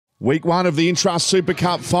Week 1 of the Intrust Super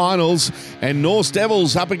Cup finals, and North's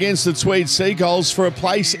Devils up against the Tweed Seagulls for a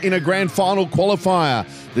place in a grand final qualifier.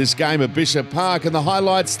 This game at Bishop Park, and the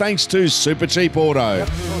highlights thanks to Super Cheap Auto.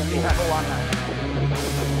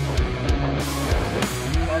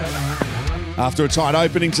 After a tight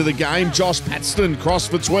opening to the game, Josh Paxton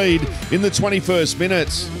crossed for Tweed in the 21st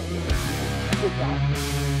minute.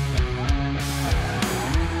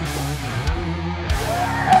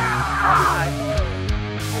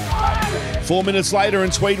 Four minutes later,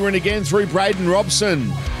 and Tweed were in again through Braden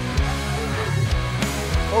Robson.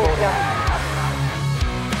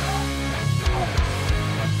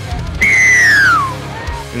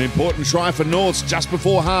 An important try for Norths just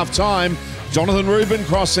before half-time. Jonathan Rubin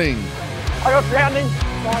crossing. I got grounding.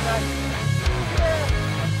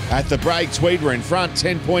 At the break, Tweed were in front,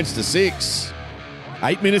 10 points to 6.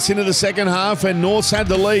 8 minutes into the second half, and Norths had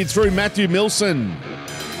the lead through Matthew Milson.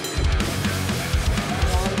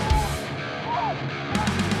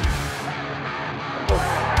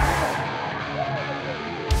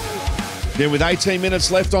 Then with 18 minutes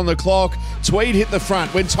left on the clock, Tweed hit the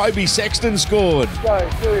front when Toby Sexton scored. Go,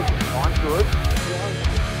 good. I'm good.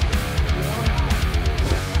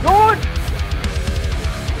 Good!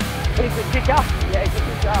 He's a kicker. Yeah, he's a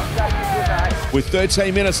kicker. That's good, mate. With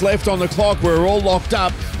 13 minutes left on the clock, we were all locked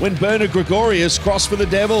up when Bernard Gregorius crossed for the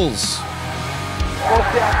Devils.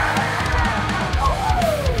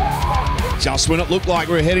 Just when it looked like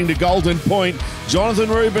we were heading to Golden Point, Jonathan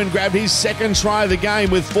Rubin grabbed his second try of the game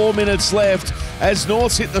with 4 minutes left as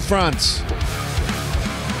Norths hit the front.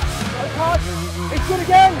 He's good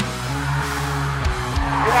again.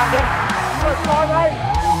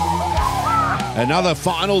 Another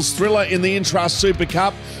finals thriller in the Intrust Super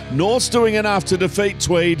Cup. Norths doing enough to defeat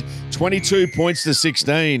Tweed, 22 points to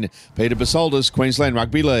 16. Peter Basoldas, Queensland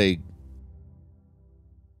Rugby League.